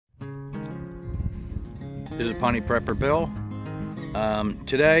This is Pony Prepper Bill.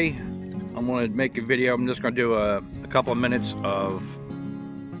 Today I'm going to make a video. I'm just going to do a couple of minutes of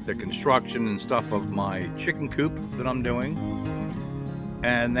the construction and stuff of my chicken coop that I'm doing,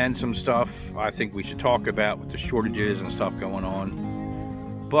 and then some stuff I think we should talk about with the shortages and stuff going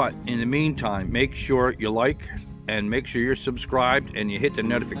on. But in the meantime, make sure you like and make sure you're subscribed and you hit the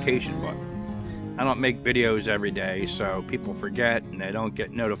notification button. I don't make videos every day, so people forget and they don't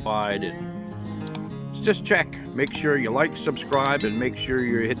get notified. Just check, make sure you like, subscribe, and make sure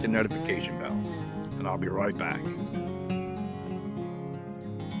you hit the notification bell. And I'll be right back.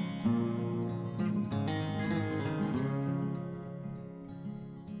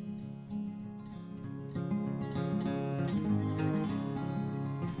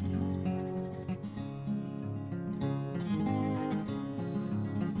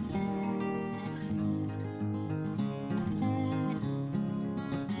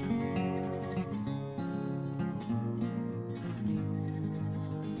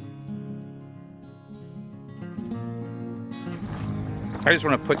 I just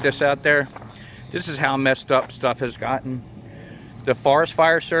want to put this out there. This is how messed up stuff has gotten. The forest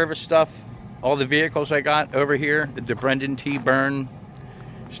fire service stuff, all the vehicles I got over here, the Brendan T. Byrne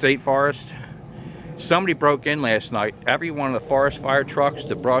State Forest. Somebody broke in last night. Every one of the forest fire trucks,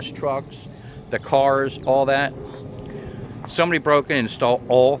 the brush trucks, the cars, all that. Somebody broke in and stole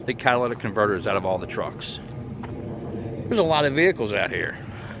all the catalytic converters out of all the trucks. There's a lot of vehicles out here.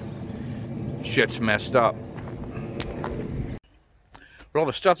 Shit's messed up. But all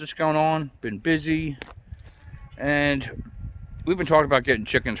the stuff that's going on, been busy, and we've been talking about getting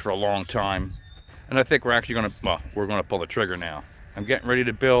chickens for a long time, and I think we're actually gonna, well, we're gonna pull the trigger now. I'm getting ready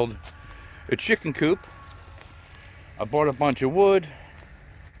to build a chicken coop. I bought a bunch of wood.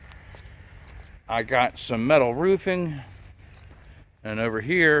 I got some metal roofing, and over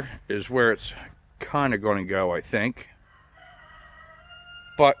here is where it's kind of going to go, I think.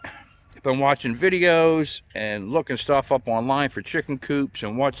 But I've been watching videos and looking stuff up online for chicken coops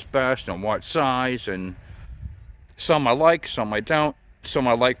and what's best and what size, and some I like, some I don't. Some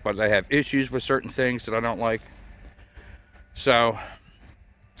I like, but I have issues with certain things that I don't like. So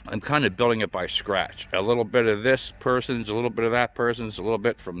I'm kind of building it by scratch. A little bit of this person's, a little bit of that person's, a little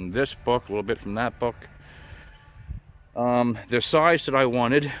bit from this book, a little bit from that book. The size that I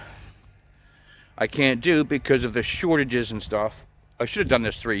wanted, I can't do because of the shortages and stuff. I should have done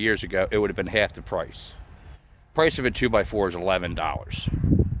this 3 years ago. It would have been half the price. Price of a 2x4 is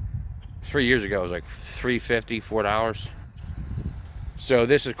 $11. 3 years ago it was like $3.50, $4. So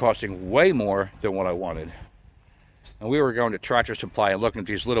this is costing way more than what I wanted. And we were going to Tractor Supply and looking at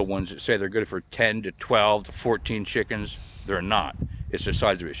these little ones that say they're good for 10 to 12 to 14 chickens. They're not. It's the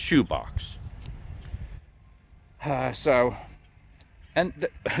size of a shoebox. And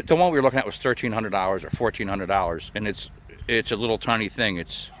the one we were looking at was $1,300 or $1,400, and it's a little tiny thing.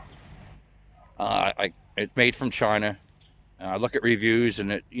 It's made from China. I look at reviews,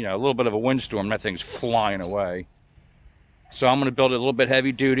 and a little bit of a windstorm, that thing's flying away. So I'm going to build it a little bit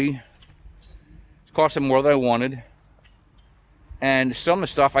heavy duty. It's costing more than I wanted, and some of the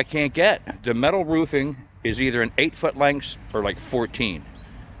stuff I can't get. The metal roofing is either an 8-foot length or like 14.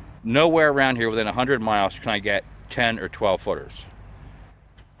 Nowhere around here within 100 miles can I get 10 or 12 footers.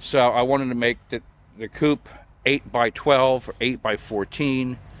 So I wanted to make the coop 8x12 or 8x14,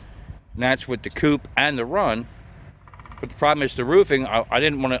 and that's with the coop and the run. But the problem is the roofing. I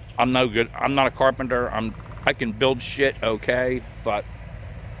didn't want to. I'm no good. I'm not a carpenter. I can build shit okay, but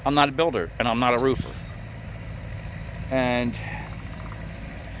I'm not a builder and I'm not a roofer. And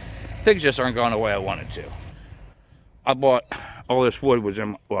things just aren't going the way I wanted to. I bought all this wood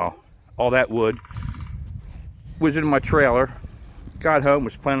all that wood was in my trailer. Got home,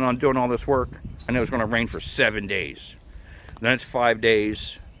 was planning on doing all this work, and it was going to rain for 7 days. Then it's 5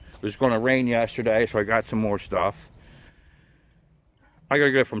 days. It was going to rain yesterday, so I got some more stuff. I got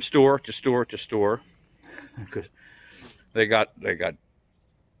to go from store to store to store because they got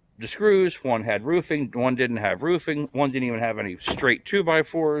the screws. One had roofing, one didn't have roofing, one didn't even have any straight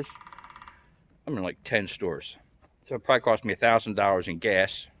 2x4s. I'm in like 10 stores, so it probably cost me $1,000 in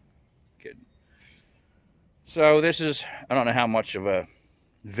gas. Kidding. So this is, I don't know how much of a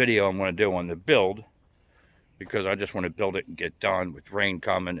video I'm going to do on the build, because I just want to build it and get done with rain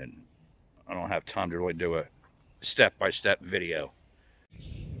coming, and I don't have time to really do a step-by-step video.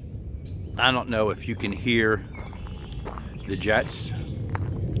 I don't know if you can hear the jets.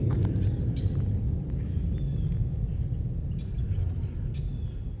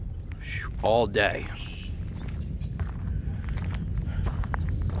 All day.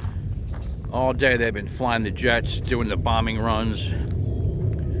 All day they've been flying the jets, doing the bombing runs.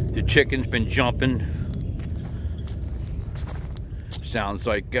 The chicken's been jumping. Sounds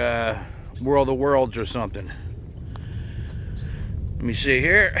like World of Worlds or something. Let me see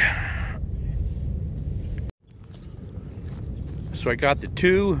here. So I got the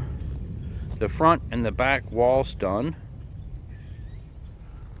front and the back walls done.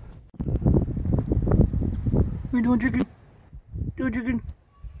 What are you doing, chicken? Do it, chicken.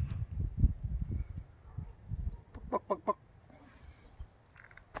 Buck, buck, buck.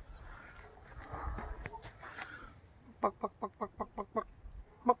 Buck, buck, buck, buck, buck, buck, buck.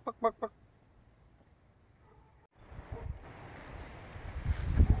 Buck, buck, buck, buck.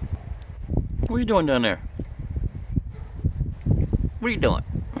 What are you doing down there? What are you doing?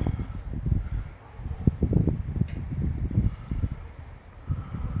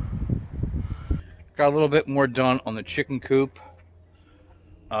 Got a little bit more done on the chicken coop.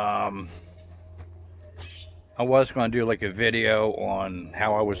 I was going to do like a video on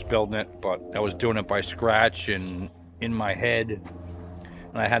how I was building it, but I was doing it by scratch and in my head,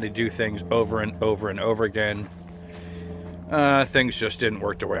 and I had to do things over and over and over again. Things just didn't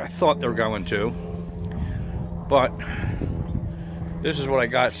work the way I thought they were going to, but this is what I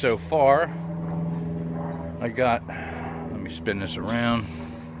got so far. Let me spin this around.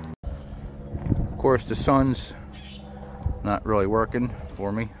 Of course, the sun's not really working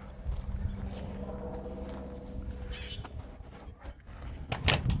for me.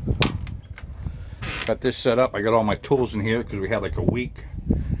 Got this set up. I got all my tools in here because we had like a week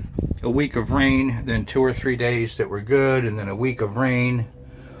of rain, then 2 or 3 days that were good, and then a week of rain.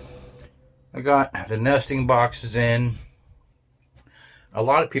 I got the nesting boxes in. A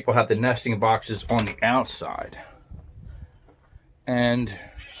lot of people have the nesting boxes on the outside, and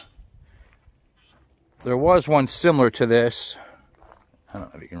there was one similar to this. I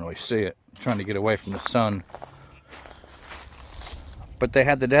don't know if you can really see it. I'm trying to get away from the sun. But they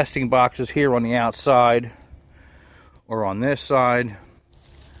had the nesting boxes here on the outside or on this side.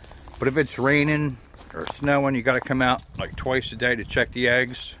 But if it's raining or snowing, you got to come out like twice a day to check the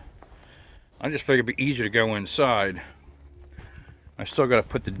eggs. I just figured it'd be easier to go inside. I still got to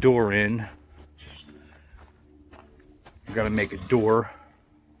put the door in. I got to make a door.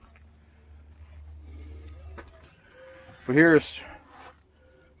 But here's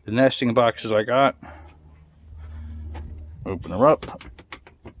the nesting boxes I got. Open her up.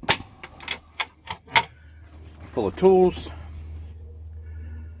 Full of tools.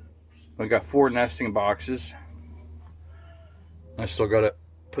 I got 4 nesting boxes. I still got to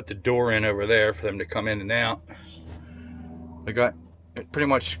put the door in over there for them to come in and out. I got it pretty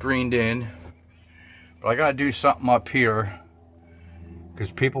much screened in, but I got to do something up here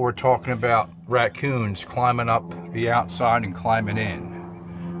because people were talking about raccoons climbing up the outside and climbing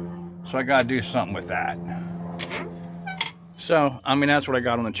in. So I got to do something with that. So, I mean, that's what I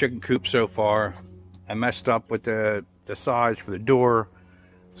got on the chicken coop so far. I messed up with the size for the door,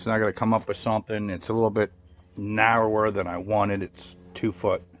 so now I got to come up with something. It's a little bit narrower than I wanted. It's 2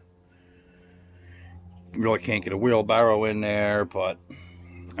 foot. Really can't get a wheelbarrow in there, but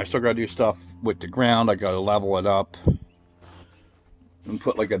I still got to do stuff with the ground. I got to level it up and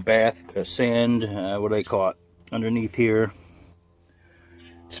put like a sand, what do they call it, underneath here.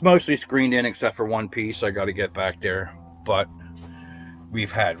 It's mostly screened in except for one piece I got to get back there. But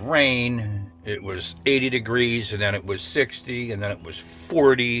we've had rain. It was 80 degrees, and then it was 60, and then it was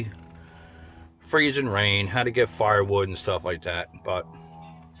 40. Freezing rain. Had to get firewood and stuff like that. But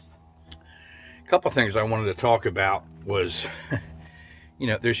a couple of things I wanted to talk about was, you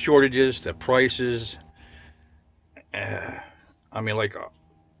know, there's shortages, the prices. I mean, like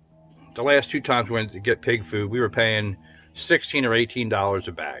the last 2 times we went to get pig food, we were paying $16 or $18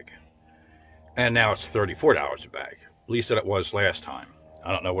 a bag, and now it's $34 a bag. At least that it was last time.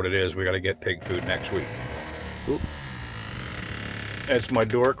 I don't know what it is. We got to get pig food next week. Oop. That's my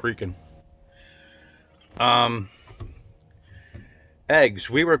door creaking. Eggs.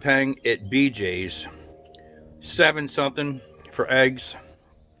 We were paying at BJ's $7 something for eggs.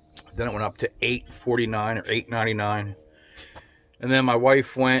 Then it went up to $8.49 or $8.99. And then my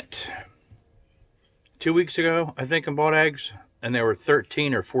wife went 2 weeks ago, I think, and bought eggs, and they were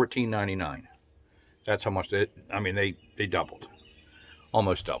 $13 or $14.99. That's how much they doubled.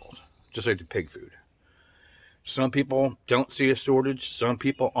 Almost doubled. Just like the pig food. Some people don't see a shortage. Some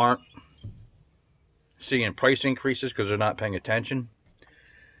people aren't seeing price increases because they're not paying attention.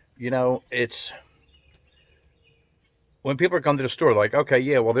 You know, it's when people come to the store, like, okay,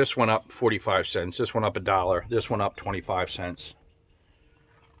 yeah, well, this went up 45 cents. This went up $1. This went up 25 cents.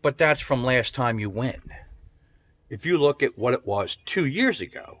 But that's from last time you went. If you look at what it was 2 years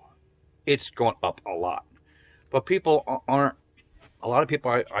ago, it's gone up a lot. But people aren't, a lot of people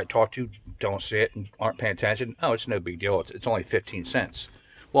I talk to don't see it and aren't paying attention, oh, it's no big deal. It's only 15 cents.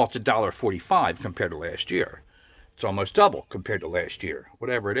 Well, it's $1.45 compared to last year. It's almost double compared to last year,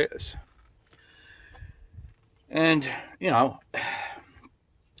 whatever it is. And,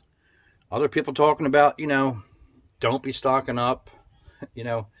 other people talking about, don't be stocking up.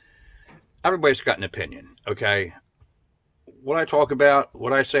 Everybody's got an opinion, okay? What I talk about,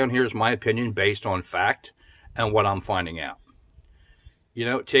 what I say on here is my opinion based on fact and what I'm finding out.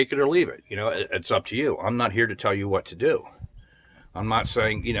 Take it or leave it. It's up to you. I'm not here to tell you what to do. I'm not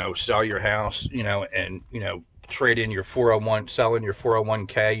saying, sell your house, and, trade in your 401, sell in your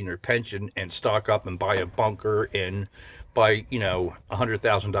 401k and your pension and stock up and buy a bunker and buy,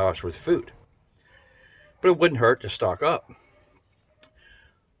 $100,000 worth of food. But it wouldn't hurt to stock up.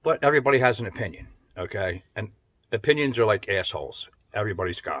 But everybody has an opinion, okay? And opinions are like assholes.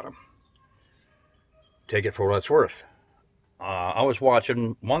 Everybody's got them. Take it for what it's worth. I was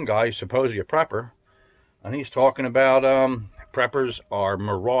watching one guy, supposedly a prepper, and he's talking about preppers are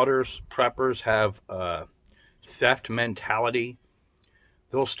marauders. Preppers have theft mentality.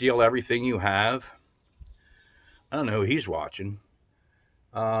 They'll steal everything you have. I don't know who he's watching.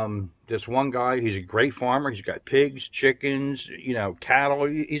 This one guy, he's a great farmer. He's got pigs, chickens, cattle.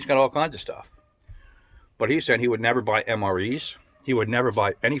 He's got all kinds of stuff. But he said he would never buy MREs. He would never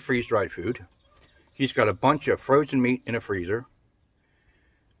buy any freeze-dried food. He's got a bunch of frozen meat in a freezer.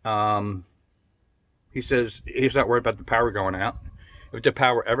 He says he's not worried about the power going out. If the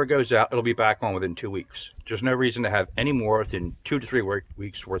power ever goes out, it'll be back on within 2 weeks. There's no reason to have any more than 2 to 3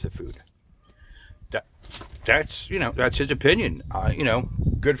 weeks worth of food. That's his opinion.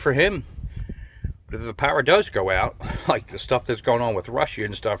 Good for him. But if the power does go out, like the stuff that's going on with Russia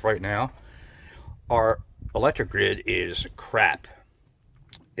and stuff right now, our electric grid is crap.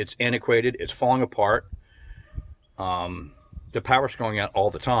 It's antiquated. It's falling apart. The power's going out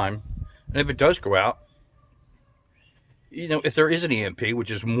all the time. And if it does go out, if there is an EMP,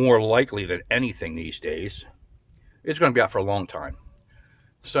 which is more likely than anything these days, it's going to be out for a long time.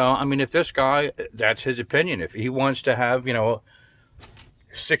 So, if this guy, that's his opinion. If he wants to have,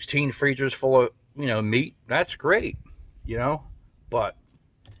 16 freezers full of, meat, that's great, But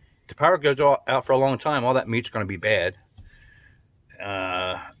if the power goes out for a long time, all that meat's going to be bad.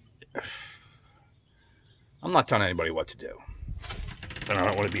 I'm not telling anybody what to do. And I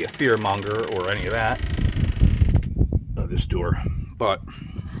don't want to be a fear monger or any of that. This door. But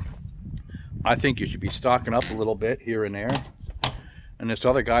I think you should be stocking up a little bit here and there. And this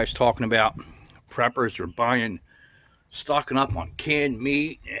other guy's talking about preppers are stocking up on canned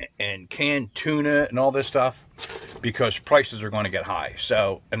meat and canned tuna and all this stuff because prices are going to get high.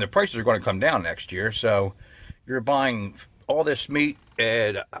 So, and the prices are going to come down next year. So you're buying all this meat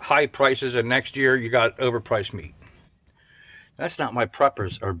at high prices, and next year you got overpriced meat. That's not why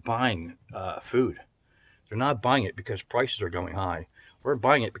preppers are buying food. They're not buying it because prices are going high. We're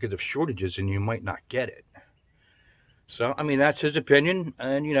buying it because of shortages and you might not get it. So, that's his opinion,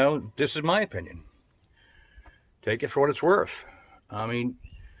 and, this is my opinion. Take it for what it's worth. I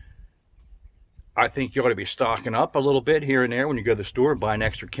think you ought to be stocking up a little bit here and there when you go to the store, buy an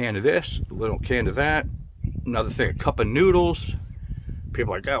extra can of this, a little can of that, another thing, a cup of noodles.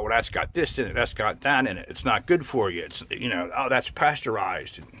 People are like, oh, well, that's got this in it, that's got that in it. It's not good for you. It's, oh, that's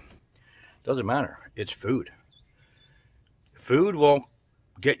pasteurized. Doesn't matter. It's food. Food will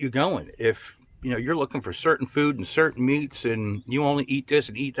get you going. If, you're looking for certain food and certain meats and you only eat this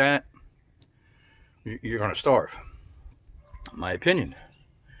and eat that, you're going to starve. My opinion.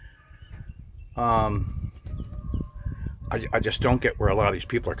 I just don't get where a lot of these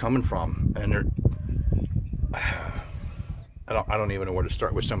people are coming from, and I don't even know where to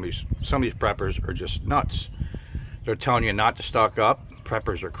start with some of these preppers are just nuts. They're telling you not to stock up.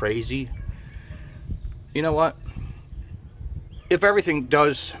 Preppers are crazy. You know what? If everything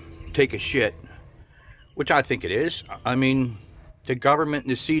does take a shit, which I think it is, the government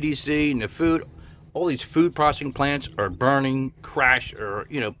and the CDC and the food, all these food processing plants are burning,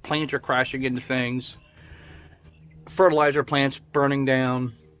 planes are crashing into things. Fertilizer plants burning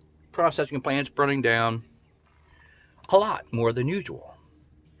down, processing plants burning down. A lot more than usual.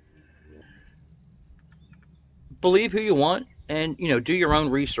 Believe who you want and, do your own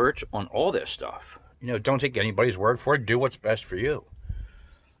research on all this stuff. Don't take anybody's word for it. Do what's best for you.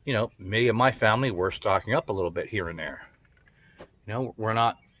 Me and my family, we're stocking up a little bit here and there. We're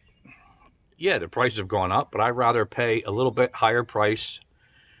not, the prices have gone up, but I'd rather pay a little bit higher price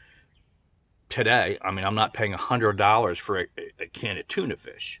today. I'm not paying $100 for a can of tuna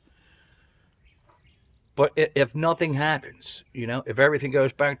fish. But if nothing happens, if everything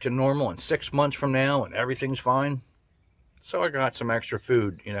goes back to normal in 6 months from now and everything's fine, So I got some extra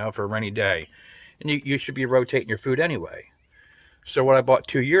food, for a rainy day. And you should be rotating your food anyway. So what I bought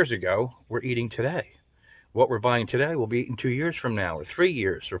 2 years ago, we're eating today. What we're buying today, we'll be eating 2 years from now, or 3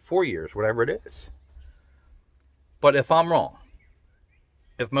 years, or 4 years, whatever it is. But if I'm wrong,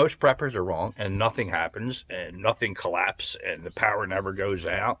 if most preppers are wrong, and nothing happens, and nothing collapses, and the power never goes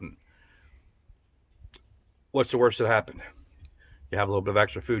out, and what's the worst that happened? You have a little bit of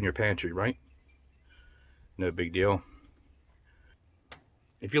extra food in your pantry, right? No big deal.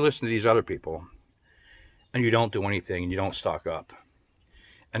 If you listen to these other people, and you don't do anything, and you don't stock up,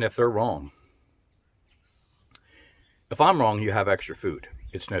 and if they're wrong, if I'm wrong, you have extra food.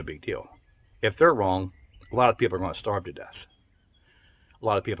 It's no big deal. If they're wrong, a lot of people are going to starve to death. A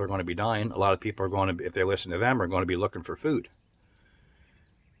lot of people are going to be dying. A lot of people are going to be, if they listen to them, are going to be looking for food.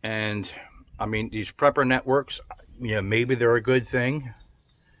 And, I mean, these prepper networks, maybe they're a good thing.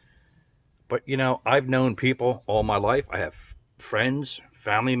 But, I've known people all my life. I have friends,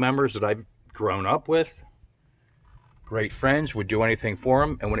 family members that I've grown up with. Great friends, would do anything for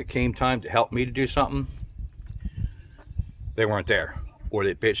them. And when it came time to help me to do something, they weren't there. Or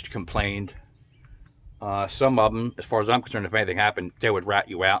they bitched, complained. Some of them, as far as I'm concerned, if anything happened, they would rat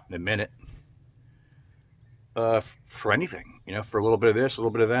you out in a minute. For anything, for a little bit of this, a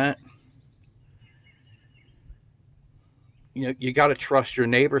little bit of that. You got to trust your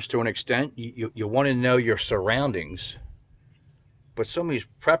neighbors to an extent. You want to know your surroundings. But some of these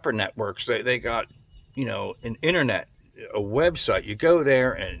prepper networks, they got, an internet, a website. You go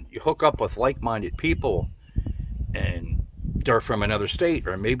there and you hook up with like-minded people, and they're from another state,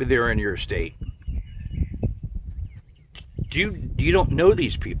 or maybe they're in your state. You don't know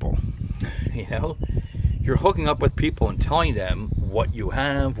these people, You're hooking up with people and telling them what you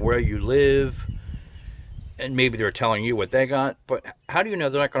have, where you live, and maybe they're telling you what they got, but how do you know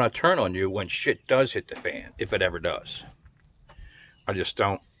they're not going to turn on you when shit does hit the fan, if it ever does? I just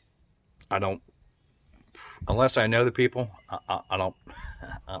don't, unless I know the people, I'm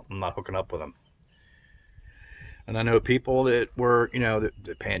not hooking up with them. And I know people that were,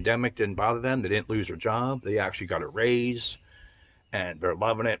 the pandemic didn't bother them. They didn't lose their job. They actually got a raise, and they're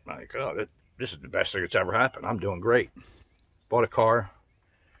loving it. Like, oh, this is the best thing that's ever happened. I'm doing great. Bought a car,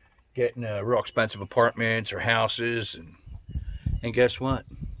 getting real expensive apartments or houses, and guess what?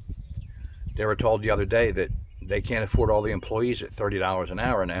 They were told the other day that they can't afford all the employees at $30 an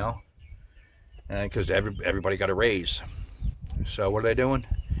hour now, because everybody got a raise. So what are they doing?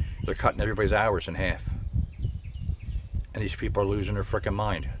 They're cutting everybody's hours in half. And these people are losing their freaking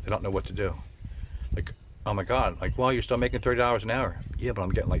mind. They don't know what to do. Like, oh my God, like, well, you're still making $30 an hour. Yeah, but I'm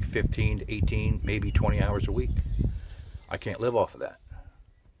getting like 15 to 18, maybe 20 hours a week. I can't live off of that.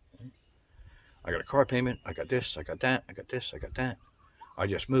 I got a car payment. I got this, I got that, I got this, I got that. I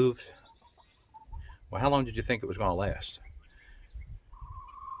just moved. Well, how long did you think it was going to last?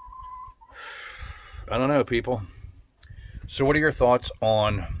 I don't know, people. So what are your thoughts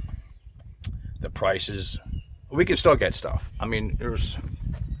on the prices? We can still get stuff. I mean, there's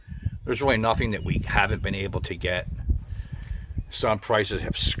really nothing that we haven't been able to get. Some prices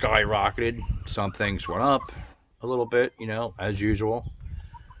have skyrocketed. Some things went up a little bit, as usual.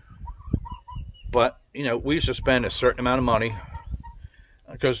 But, we used to spend a certain amount of money,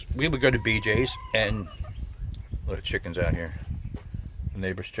 because we would go to BJ's, and look at chickens out here. The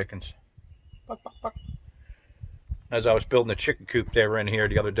neighbor's chickens. Buck, buck, buck. As I was building the chicken coop, they were in here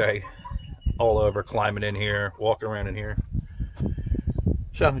the other day. All over, climbing in here, walking around in here.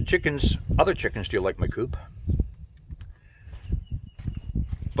 So chickens, other chickens do like my coop.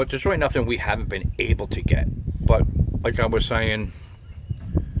 But there's really nothing we haven't been able to get. But like I was saying,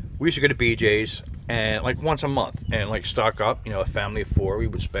 we used to go to BJ's and like once a month and like stock up, a family of 4, we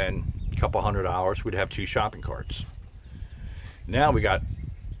would spend a couple $100. We'd have 2 shopping carts. Now we got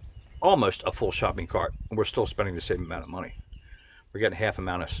almost a full shopping cart, and we're still spending the same amount of money. We're getting half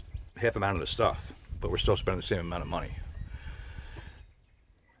amount of the stuff, but we're still spending the same amount of money.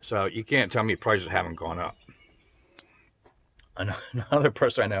 So you can't tell me prices haven't gone up. Another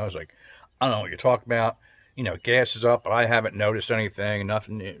person I know is like, I don't know what you're talking about. Gas is up, but I haven't noticed anything.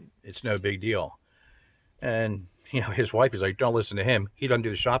 Nothing. It's no big deal. And his wife is like, don't listen to him. He doesn't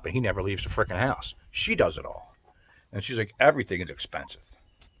do the shopping. He never leaves the freaking house. She does it all. And she's like, everything is expensive.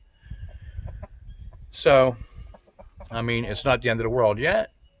 So, I mean, it's not the end of the world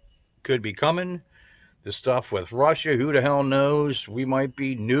yet. Could be coming. The stuff with Russia, who the hell knows? We might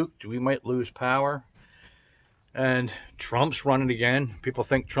be nuked. We might lose power. And Trump's running again. People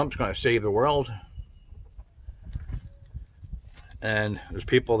think Trump's going to save the world. And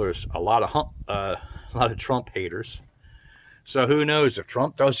there's a lot of Trump haters. So who knows if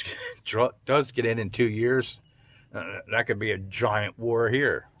Trump does get in 2 years? That could be a giant war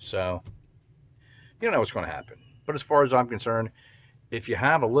here. So, you don't know what's going to happen. But as far as I'm concerned, if you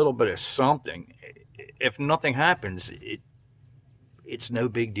have a little bit of something, if nothing happens, it's no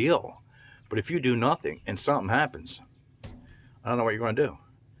big deal. But if you do nothing and something happens, I don't know what you're going to do.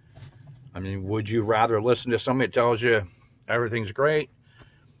 I mean, would you rather listen to somebody that tells you everything's great,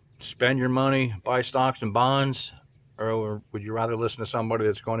 spend your money, buy stocks and bonds, or would you rather listen to somebody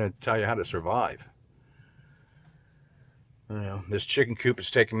that's going to tell you how to survive? You know, this chicken coop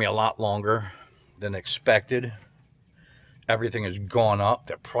is taking me a lot longer than expected. Everything has gone up.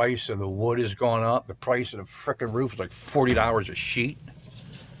 The price of the wood has gone up. The price of the frickin' roof is like $40 a sheet.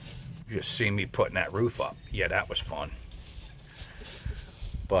 You just see me putting that roof up. Yeah, that was fun.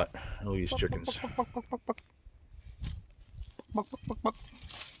 But all these chickens.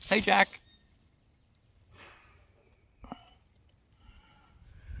 Hey, Jack.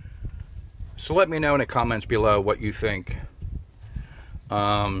 So let me know in the comments below what you think.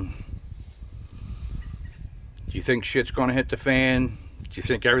 Do you think shit's going to hit the fan? Do you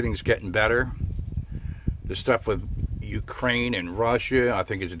think everything's getting better? The stuff with Ukraine and Russia, I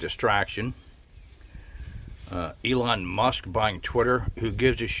think, is a distraction. Elon Musk buying Twitter, who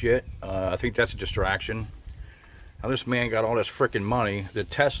gives a shit? I think that's a distraction. Now this man got all this freaking money. The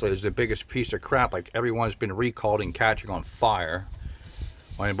Tesla is the biggest piece of crap. Like, everyone's been recalled and catching on fire.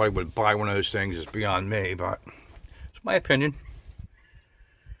 Why anybody would buy one of those things is beyond me, but it's my opinion.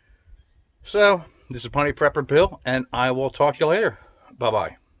 So, this is Pony Prepper Bill, and I will talk to you later.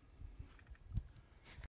 Bye-bye.